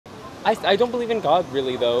I don't believe in God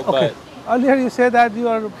really though, Okay. Earlier you said that you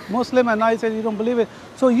are Muslim and now you said you don't believe it.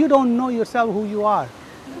 So you don't know yourself who you are.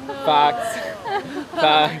 but facts.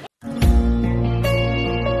 Facts.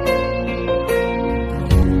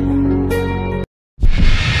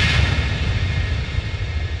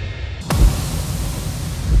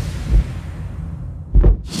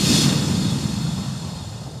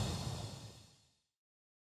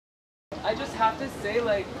 I just have to say,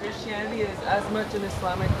 like, Christianity is as much an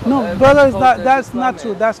Islamic No, brother, cult as that's Islam not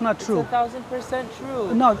true. is. That's not It's true. 1000%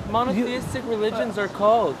 true. No, monotheistic religions are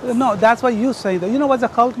cults. No, that's what you say. You know what a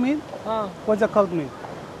cult mean? Huh. What's a cult mean?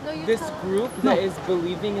 No, you This tell. group No. that is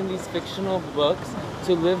believing in these fictional books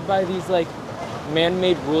to live by these like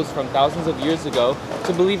man-made rules from thousands of years ago,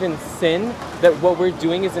 to believe in sin, that what we're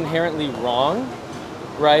doing is inherently wrong,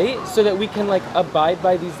 right? So that we can like abide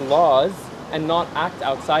by these laws and not act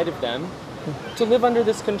outside of them, to live under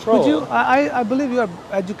this control. Would you? I believe you're an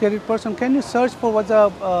educated person. Can you search for what's the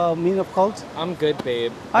meaning of cults? I'm good,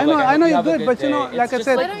 babe. I But, know- like, I know hope you're have a good, but you know, day. like I It's just,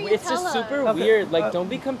 said- Why don't you it's just tell super us? weird. Like, don't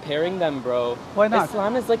be comparing them, bro. Why not?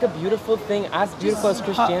 Islam is like a beautiful thing, as beautiful as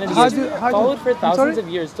Christianity how is. do you- how do you- Followed for I'm sorry? thousands of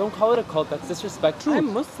years. Don't call it a cult. That's disrespectful.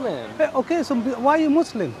 I'm Muslim Hey, okay, so why are you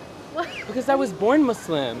Muslim? because I was born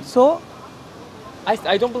Muslim. So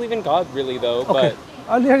I don't believe in God really though, okay.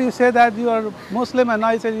 Earlier you said that you are Muslim and now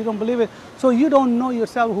you said you don't believe it. So you don't know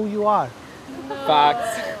yourself who you are. but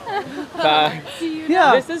facts. Facts.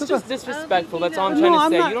 Yeah. This is just disrespectful. That's all I'm No, trying to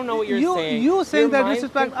I'm say. not- You don't know what you're you- saying. you saying Your that mind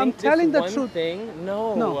disrespect- can I'm think telling this the one truth. Thing.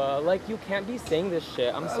 No, No. Like you can't be saying this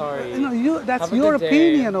shit. I'm sorry. That's Have a your good day.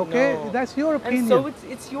 opinion, okay? No. That's your opinion. And so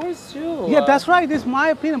it's yours too. Yeah, that's right. It's my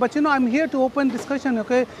opinion. But you know, I'm here to open discussion,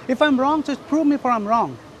 okay? If I'm wrong, just prove me for I'm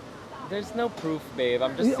wrong. There's no proof, babe.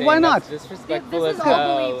 I'm just saying Why not? that's disrespectful This as is all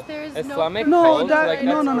hell. beliefs. There is no Islamic proof. No, cults, that- like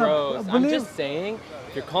no, that's no, no. gross. I'm Believe- just saying,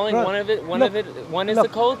 if you're calling Bro, one look, is look. a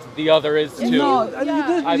cult, the other is too. No,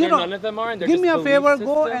 Either none of them are, and they're give just me a belief favor,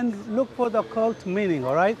 go systems. and look for the cult meaning,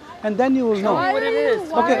 all right? And then you will know. Tell me what it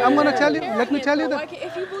is. Okay, I'm gonna Yeah. tell you. Let me tell you Why that.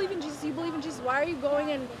 if you believe in Jesus, you believe in Jesus. Why are you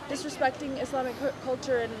going and disrespecting Islamic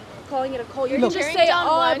culture and calling it a cult? You can Look. just Tearing say, down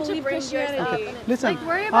 "Oh, I one to believe bring Christianity." yourself. Listen, Like,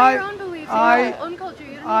 worry about your own beliefs, your own culture.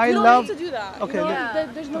 You don't I You don't love. need to do that. Okay, You know, yeah.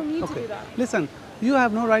 there's no need to Okay, do that. listen. You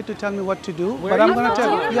have no right to tell me what to do, Where but are I'm you gonna from? tell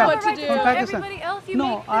You you. don't Yeah, know what to do. from Pakistan. Everybody else, you No,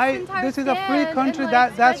 make this entire this is a free stand country. and,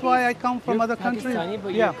 like, That's spread why I these- come from You're other countries. Pakistani,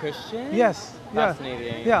 but Yeah. you're Christian? Yes. Yeah.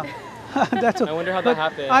 Fascinating. Yeah. That's I wonder how that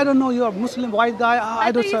happened. I don't know. You're a Muslim white guy.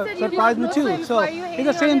 I don't thought you said you surprise me love too. Muslims. So Why are you it's the hating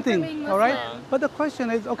on same it for thing, being all right? Muslim? But the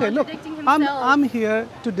question is, okay, look, Contradicting I'm himself. here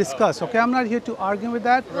to discuss. Okay, I'm not here to argue with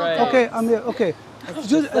that. Right. Okay, I'm here. Okay.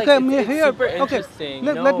 Just like, okay, it's- I'm it's here. super Okay, interesting.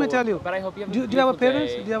 let me No, tell you. but I hope you have a do you have a beautiful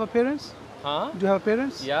parents? day. Do you have a parents? Huh? Do you have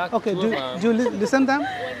parents? Yeah, Okay. two Do, of them. do you listen them?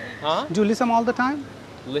 Huh? Do you listen all the time?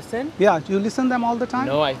 Listen? Yeah. Do you listen them all the time?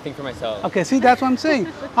 No, I think for myself. Okay, see, that's what I'm saying.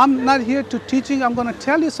 I'm not here to teaching. I'm going to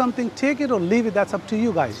tell you something. Take it or leave it. That's up to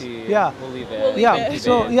you guys. See, Yeah. We'll leave it. Yeah.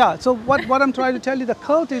 So Babe. yeah. So what I'm trying to tell you, the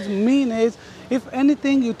cult is mean is, if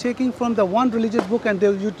anything you're taking from the one religious book and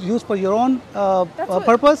you use for your own what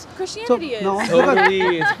purpose. Christianity is. No.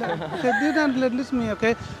 Totally. Okay, you don't listen to me.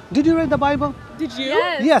 Okay. Did you read the Bible? Did you?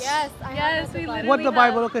 Yes. Yes. I Yes, have we the Bible. What the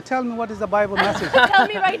Bible? Okay, tell me what is the Bible message. Tell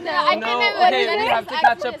me right now. I No, couldn't okay, even we have to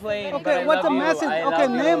catch a plane. but I Okay, what's the love you. message? I Okay,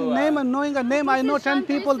 love name you. name and knowing a name. I know 10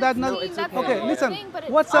 people that know. it's okay. Okay, listen. But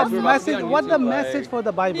it's What's the also message? on What the YouTube, like- message for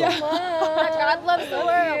the Bible? God loves the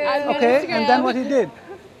world. Okay, and then what he did?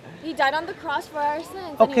 He died on the cross for our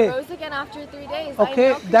sins, Okay. and he rose again after 3 days. I Okay,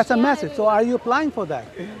 know that's a message. So Christianity. are you applying for that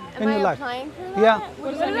in Am your I life? applying for that? Yeah.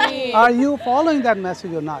 What does that mean? Are you following that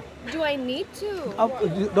message or not? Do I need to?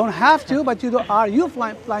 You don't have to, but are you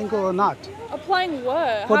flying or not? Applying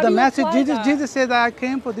what? For How the do you message, apply that? Jesus said that I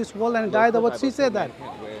came for this world and died. What she said that.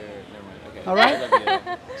 All right.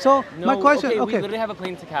 So No, my question, we okay. literally have a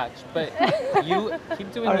plane to catch, but you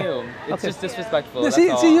keep doing All right. you. It's Okay. just disrespectful. See,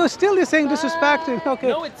 that's see, all. you're still saying disrespecting. Okay.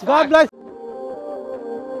 No, it's God facts. bless.